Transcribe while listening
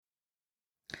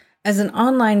As an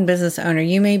online business owner,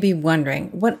 you may be wondering,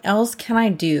 what else can I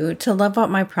do to level up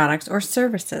my products or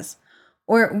services?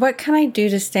 Or what can I do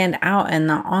to stand out in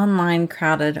the online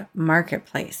crowded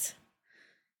marketplace,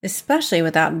 especially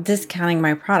without discounting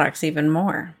my products even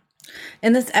more?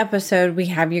 In this episode, we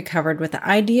have you covered with the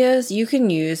ideas you can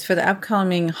use for the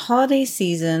upcoming holiday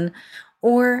season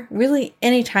or really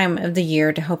any time of the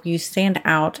year to help you stand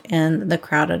out in the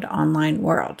crowded online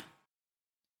world.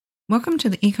 Welcome to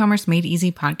the E-commerce Made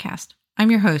Easy podcast.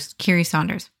 I'm your host, Carrie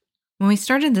Saunders. When we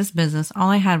started this business, all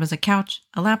I had was a couch,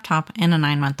 a laptop, and a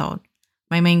 9-month-old.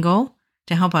 My main goal?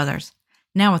 To help others.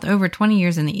 Now, with over 20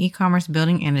 years in the e-commerce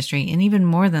building industry and even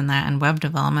more than that in web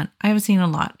development, I have seen a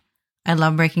lot. I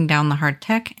love breaking down the hard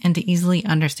tech into easily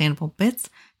understandable bits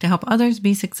to help others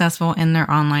be successful in their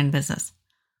online business.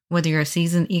 Whether you're a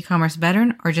seasoned e-commerce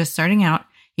veteran or just starting out,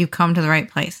 you've come to the right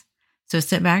place. So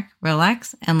sit back,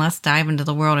 relax, and let's dive into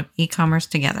the world of e-commerce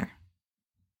together.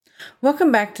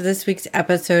 Welcome back to this week's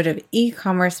episode of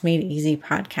E-commerce Made Easy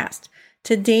podcast.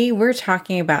 Today, we're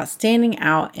talking about standing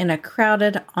out in a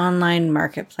crowded online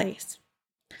marketplace.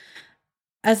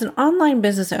 As an online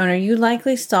business owner, you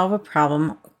likely solve a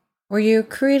problem, or you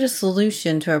create a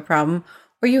solution to a problem,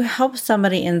 or you help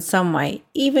somebody in some way,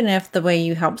 even if the way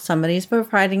you help somebody is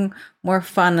providing more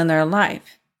fun in their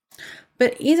life.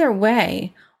 But either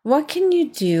way, what can you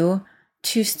do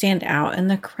to stand out in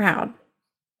the crowd?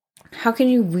 How can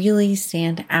you really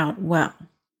stand out well?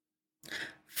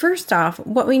 First off,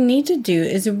 what we need to do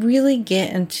is really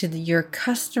get into your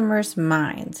customers'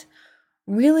 minds.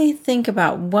 Really think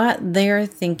about what they're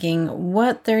thinking,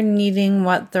 what they're needing,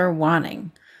 what they're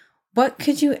wanting. What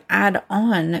could you add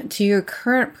on to your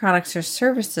current products or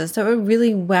services that would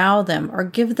really wow them or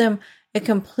give them a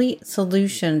complete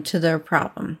solution to their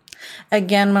problem?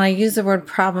 Again, when I use the word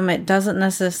problem, it doesn't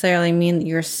necessarily mean that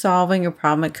you're solving a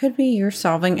problem. It could be you're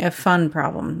solving a fun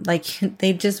problem. Like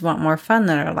they just want more fun in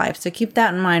their life. So keep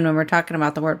that in mind when we're talking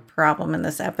about the word problem in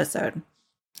this episode.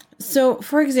 So,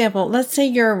 for example, let's say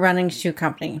you're a running shoe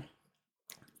company.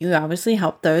 You obviously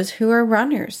help those who are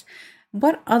runners.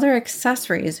 What other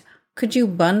accessories could you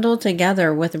bundle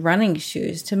together with running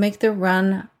shoes to make the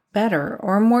run better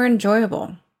or more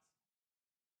enjoyable?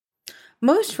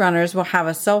 Most runners will have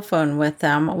a cell phone with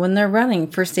them when they're running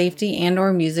for safety and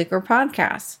or music or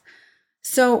podcasts.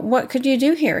 So what could you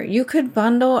do here? You could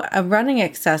bundle a running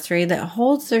accessory that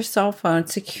holds their cell phone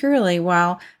securely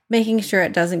while making sure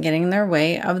it doesn't get in their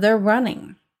way of their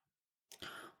running.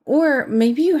 Or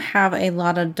maybe you have a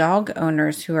lot of dog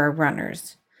owners who are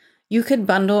runners. You could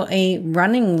bundle a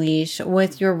running leash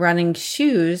with your running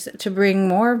shoes to bring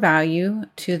more value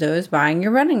to those buying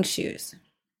your running shoes.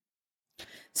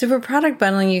 So for product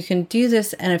bundling, you can do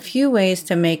this in a few ways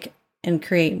to make and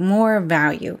create more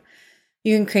value.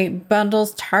 You can create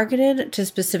bundles targeted to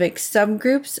specific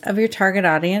subgroups of your target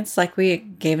audience, like we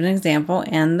gave an example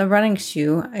in the running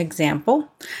shoe example.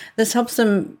 This helps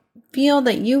them feel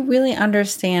that you really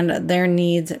understand their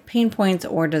needs, pain points,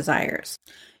 or desires.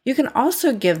 You can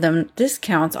also give them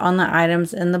discounts on the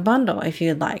items in the bundle if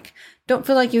you'd like. Don't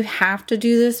feel like you have to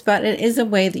do this, but it is a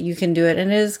way that you can do it,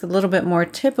 and it is a little bit more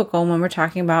typical when we're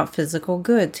talking about physical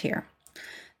goods here.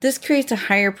 This creates a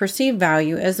higher perceived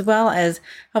value as well as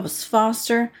helps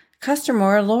foster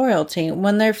customer loyalty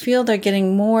when they feel they're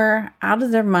getting more out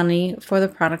of their money for the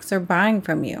products they're buying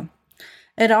from you.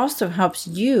 It also helps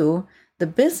you, the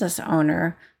business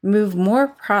owner, move more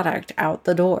product out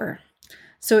the door.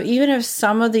 So even if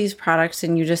some of these products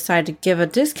and you decide to give a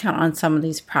discount on some of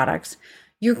these products,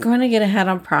 you're going to get ahead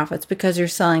on profits because you're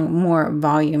selling more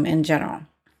volume in general.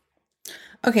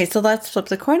 Okay, so let's flip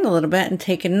the coin a little bit and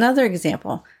take another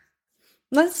example.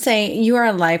 Let's say you are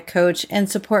a life coach and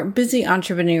support busy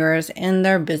entrepreneurs in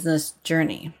their business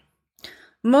journey.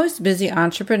 Most busy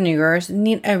entrepreneurs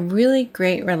need a really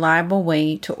great, reliable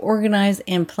way to organize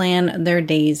and plan their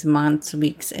days, months,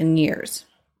 weeks, and years.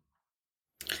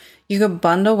 You could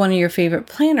bundle one of your favorite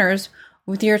planners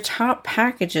with your top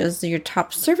packages, your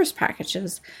top service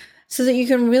packages, so that you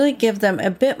can really give them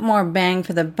a bit more bang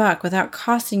for the buck without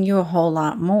costing you a whole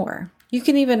lot more. You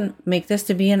can even make this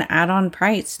to be an add-on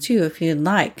price too if you'd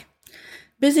like.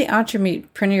 Busy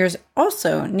entrepreneurs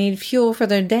also need fuel for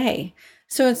their day.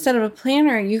 So instead of a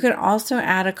planner, you could also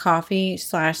add a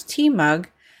coffee/tea mug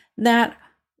that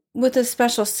with a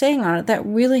special saying on it that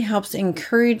really helps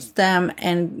encourage them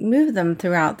and move them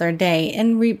throughout their day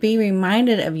and be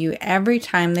reminded of you every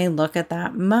time they look at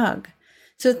that mug.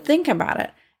 So think about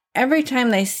it. Every time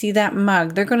they see that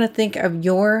mug, they're going to think of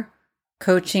your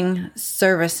coaching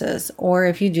services. Or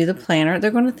if you do the planner,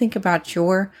 they're going to think about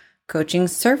your coaching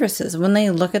services when they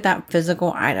look at that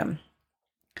physical item.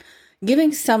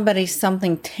 Giving somebody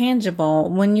something tangible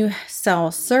when you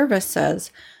sell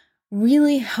services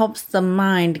really helps the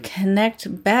mind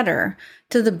connect better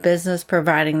to the business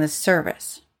providing the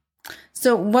service.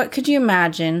 So what could you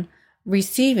imagine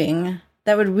receiving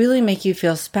that would really make you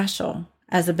feel special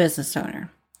as a business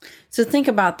owner? So think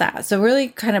about that. So really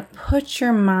kind of put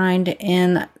your mind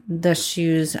in the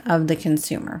shoes of the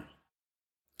consumer.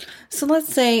 So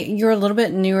let's say you're a little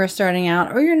bit newer starting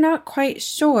out, or you're not quite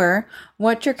sure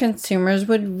what your consumers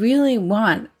would really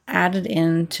want added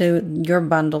into your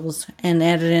bundles and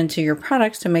added into your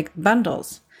products to make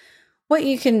bundles. What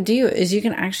you can do is you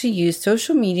can actually use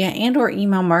social media and or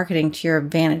email marketing to your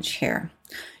advantage here.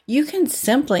 You can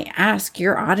simply ask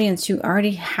your audience you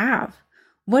already have,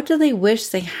 what do they wish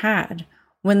they had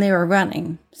when they were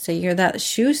running? Say you're that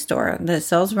shoe store that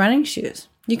sells running shoes.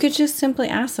 You could just simply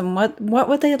ask them what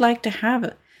would they like to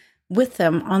have with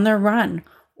them on their run.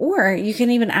 Or you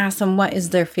can even ask them what is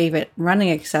their favorite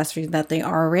running accessory that they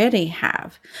already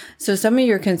have. So some of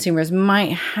your consumers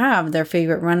might have their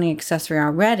favorite running accessory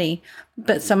already,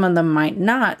 but some of them might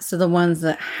not. So the ones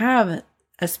that have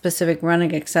a specific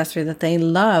running accessory that they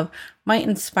love might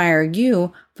inspire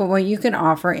you for what you can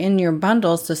offer in your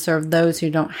bundles to serve those who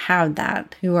don't have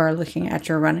that, who are looking at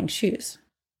your running shoes.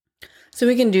 So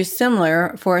we can do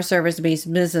similar for a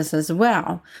service-based business as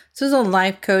well. So as a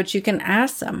life coach, you can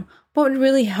ask them what would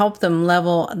really help them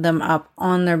level them up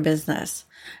on their business.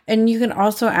 And you can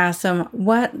also ask them,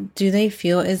 what do they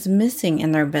feel is missing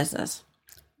in their business?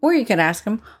 Or you could ask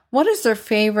them, what is their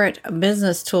favorite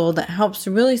business tool that helps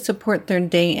really support their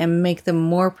day and make them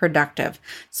more productive?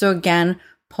 So again,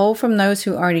 pull from those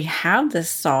who already have this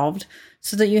solved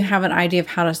so that you have an idea of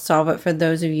how to solve it for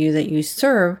those of you that you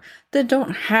serve that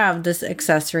don't have this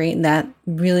accessory that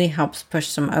really helps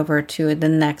push them over to the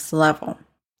next level.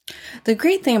 The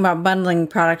great thing about bundling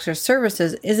products or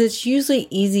services is it's usually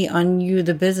easy on you,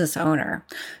 the business owner,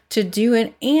 to do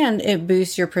it, and it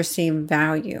boosts your perceived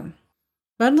value.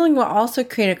 Bundling will also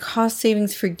create a cost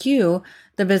savings for you,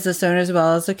 the business owner, as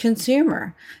well as the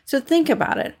consumer. So think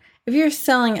about it. If you're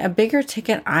selling a bigger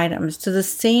ticket items to the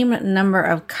same number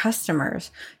of customers,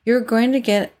 you're going to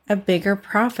get a bigger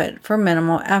profit for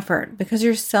minimal effort because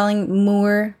you're selling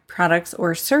more products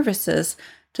or services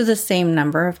to the same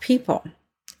number of people.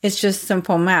 It's just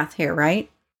simple math here,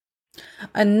 right?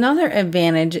 Another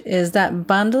advantage is that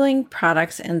bundling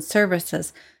products and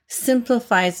services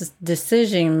simplifies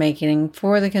decision making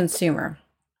for the consumer.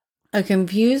 A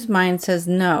confused mind says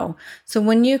no. So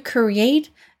when you create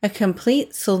a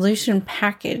complete solution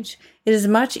package, it is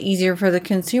much easier for the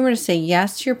consumer to say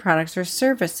yes to your products or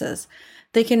services.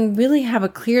 They can really have a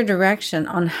clear direction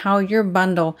on how your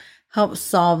bundle helps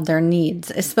solve their needs,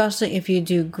 especially if you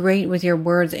do great with your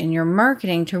words and your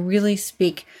marketing to really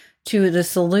speak to the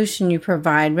solution you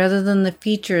provide rather than the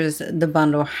features the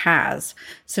bundle has.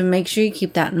 So make sure you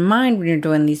keep that in mind when you're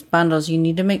doing these bundles. You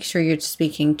need to make sure you're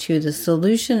speaking to the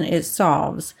solution it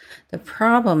solves, the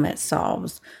problem it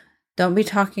solves. Don't be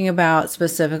talking about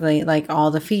specifically like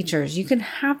all the features. You can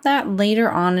have that later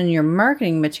on in your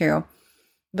marketing material,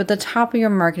 but the top of your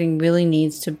marketing really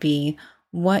needs to be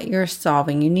what you're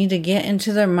solving. You need to get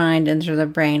into their mind, into their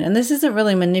brain. And this isn't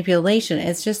really manipulation.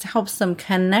 It just helps them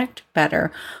connect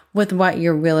better with what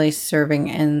you're really serving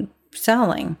and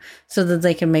selling so that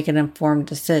they can make an informed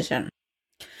decision.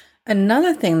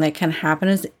 Another thing that can happen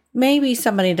is maybe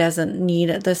somebody doesn't need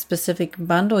the specific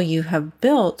bundle you have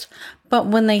built, but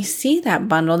when they see that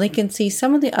bundle, they can see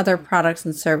some of the other products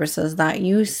and services that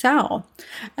you sell.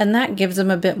 And that gives them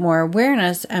a bit more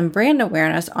awareness and brand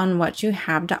awareness on what you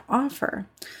have to offer.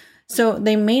 So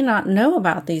they may not know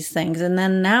about these things, and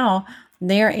then now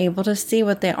they are able to see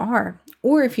what they are.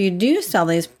 Or if you do sell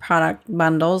these product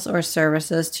bundles or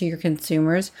services to your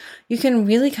consumers, you can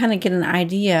really kind of get an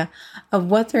idea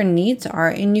of what their needs are,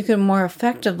 and you can more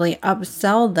effectively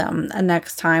upsell them the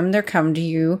next time they're coming to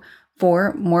you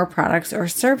for more products or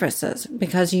services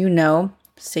because you know,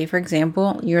 say for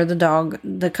example, you're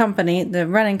the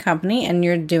running company, and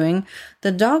you're doing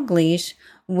the dog leash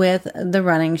with the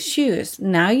running shoes.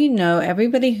 Now you know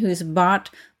everybody who's bought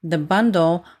the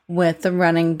bundle with the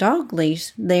running dog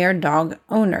leash, they are dog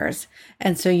owners.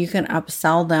 And so you can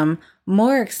upsell them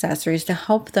more accessories to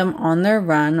help them on their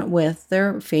run with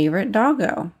their favorite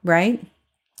doggo, right?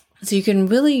 So you can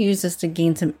really use this to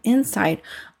gain some insight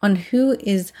on who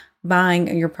is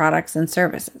buying your products and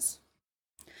services.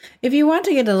 If you want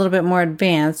to get a little bit more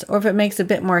advanced, or if it makes a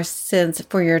bit more sense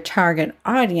for your target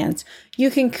audience,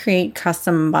 you can create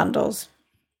custom bundles.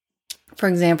 For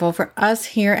example, for us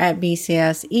here at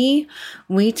BCSE,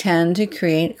 we tend to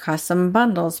create custom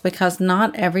bundles because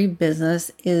not every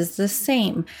business is the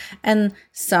same. And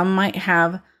some might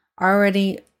have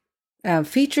already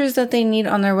features that they need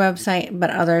on their website,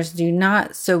 but others do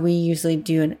not. So we usually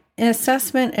do an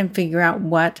assessment and figure out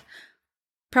what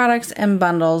products and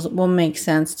bundles will make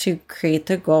sense to create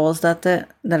the goals that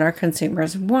our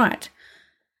consumers want.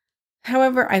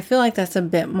 However, I feel like that's a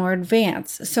bit more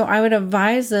advanced. So I would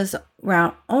advise this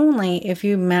route only if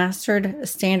you mastered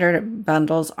standard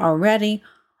bundles already,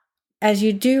 as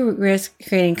you do risk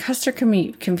creating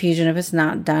customer confusion if it's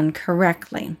not done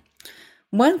correctly.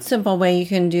 One simple way you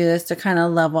can do this to kind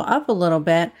of level up a little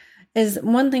bit is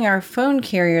one thing our phone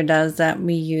carrier does that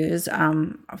we use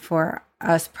for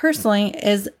us personally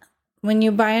is when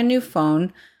you buy a new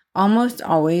phone, almost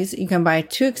always you can buy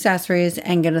 2 accessories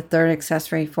and get a 3rd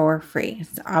accessory for free.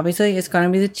 So obviously, it's going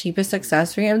to be the cheapest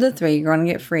accessory of the 3 you're going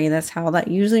to get free. That's how that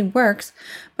usually works.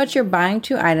 But you're buying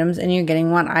 2 items and you're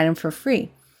getting 1 item for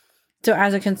free. So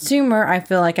as a consumer, I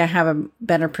feel like I have a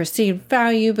better perceived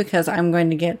value because I'm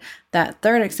going to get that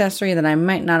 3rd accessory that I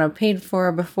might not have paid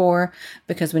for before.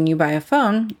 Because when you buy a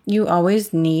phone, you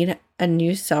always need a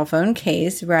new cell phone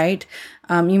case, right?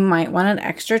 You might want an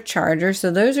extra charger.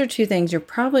 So those are 2 things you're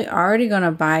probably already going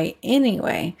to buy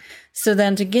anyway. So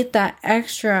then to get that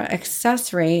extra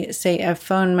accessory, say a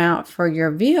phone mount for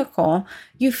your vehicle,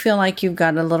 you feel like you've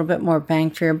got a little bit more bang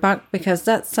for your buck because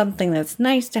that's something that's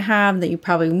nice to have that you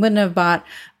probably wouldn't have bought,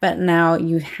 but now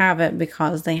you have it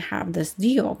because they have this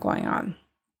deal going on.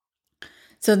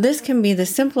 So this can be the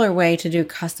simpler way to do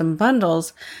custom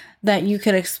bundles that you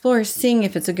could explore, seeing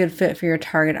if it's a good fit for your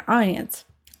target audience.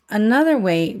 Another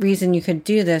reason you could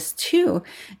do this too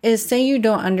is say you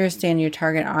don't understand your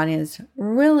target audience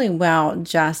really well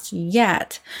just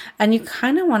yet, and you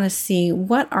kind of want to see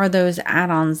what are those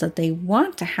add-ons that they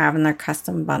want to have in their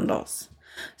custom bundles.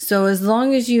 So as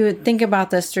long as you think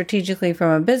about this strategically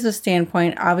from a business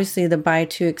standpoint, obviously the buy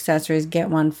 2 accessories, get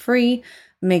 1 free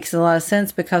makes a lot of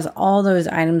sense because all those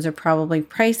items are probably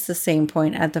priced the same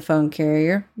point at the phone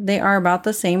carrier. They are about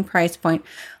the same price point.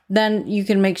 Then you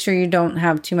can make sure you don't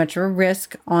have too much of a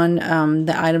risk on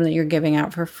the item that you're giving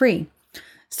out for free.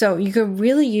 So you could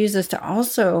really use this to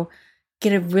also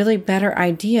get a really better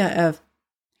idea of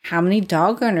how many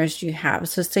dog owners do you have.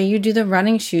 So say you do the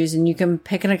running shoes and you can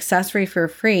pick an accessory for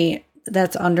free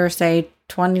that's under, say,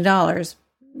 $20.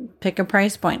 Pick a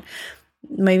price point.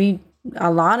 Maybe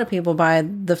a lot of people buy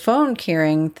the phone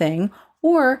carrying thing,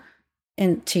 or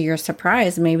and to your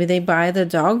surprise, maybe they buy the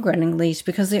dog running leash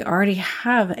because they already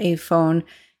have a phone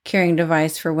carrying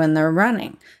device for when they're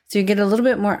running. So you get a little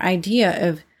bit more idea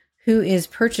of who is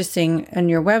purchasing on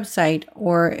your website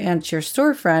or at your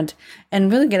storefront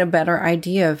and really get a better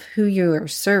idea of who you are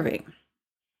serving.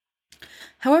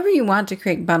 However you want to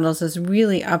create bundles is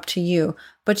really up to you,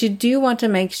 but you do want to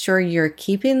make sure you're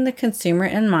keeping the consumer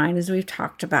in mind, as we've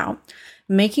talked about.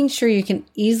 Making sure you can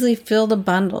easily fill the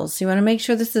bundles. So you want to make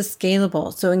sure this is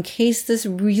scalable. So in case this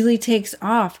really takes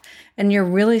off and you're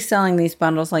really selling these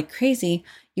bundles like crazy,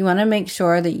 you want to make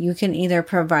sure that you can either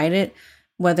provide it,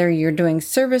 whether you're doing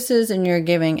services and you're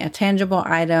giving a tangible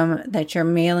item that you're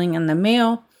mailing in the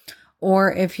mail,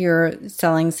 or if you're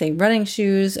selling, say, running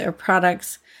shoes or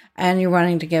products and you're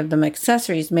wanting to give them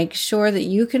accessories, make sure that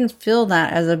you can fill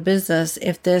that as a business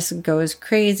if this goes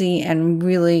crazy and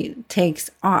really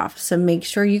takes off. So make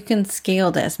sure you can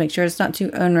scale this. Make sure it's not too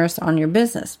onerous on your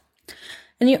business.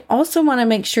 And you also want to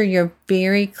make sure you're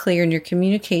very clear in your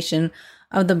communication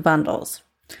of the bundles.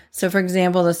 So for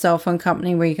example, the cell phone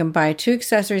company where you can buy 2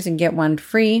 accessories and get 1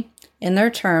 free, in their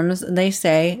terms, they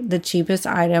say the cheapest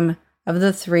item of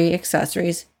the 3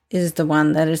 accessories is the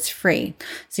one that is free.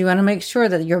 So you want to make sure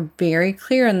that you're very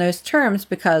clear in those terms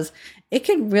because it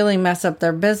could really mess up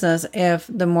their business if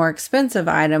the more expensive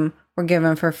item were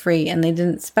given for free and they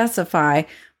didn't specify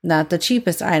that the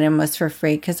cheapest item was for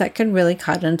free, because that could really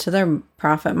cut into their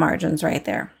profit margins right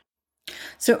there.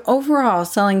 So overall,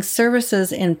 selling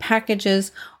services in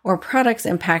packages or products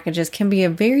in packages can be a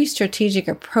very strategic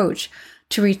approach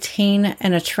to retain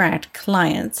and attract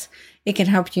clients. It can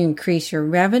help you increase your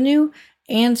revenue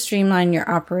and streamline your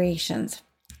operations.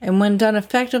 And when done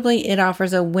effectively, it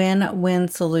offers a win-win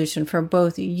solution for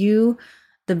both you,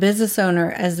 the business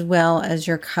owner, as well as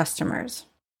your customers.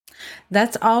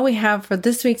 That's all we have for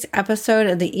this week's episode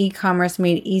of the E-Commerce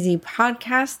Made Easy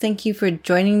podcast. Thank you for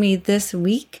joining me this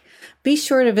week. Be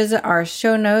sure to visit our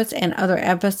show notes and other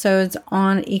episodes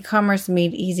on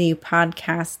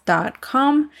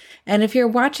ecommercemadeeasypodcast.com. And if you're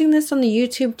watching this on the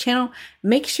YouTube channel,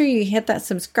 make sure you hit that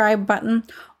subscribe button.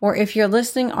 Or if you're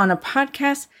listening on a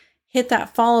podcast, hit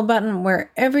that follow button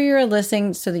wherever you're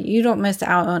listening so that you don't miss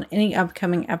out on any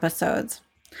upcoming episodes.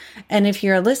 And if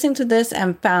you're listening to this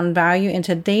and found value in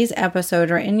today's episode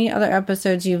or any other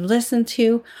episodes you've listened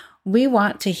to, we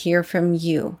want to hear from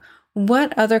you.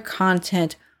 What other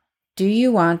content do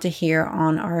you want to hear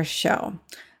on our show?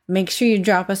 Make sure you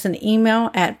drop us an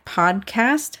email at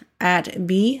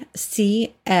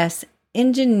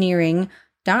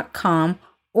podcast@bcsengineering.com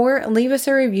or leave us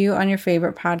a review on your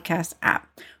favorite podcast app.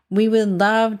 We would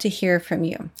love to hear from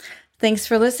you. Thanks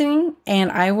for listening, and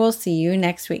I will see you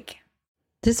next week.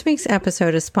 This week's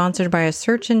episode is sponsored by a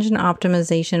search engine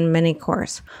optimization mini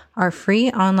course, our free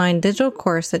online digital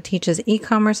course that teaches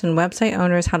e-commerce and website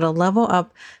owners how to level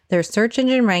up their search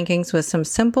engine rankings with some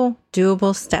simple,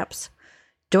 doable steps.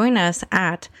 Join us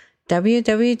at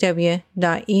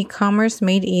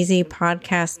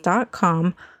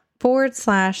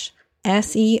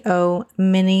www.ecommercemadeeasypodcast.com/SEO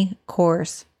mini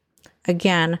course.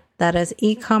 Again, that is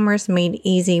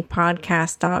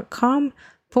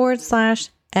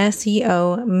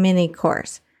ecommercemadeeasypodcast.com/SEO mini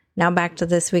course. Now back to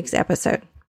this week's episode.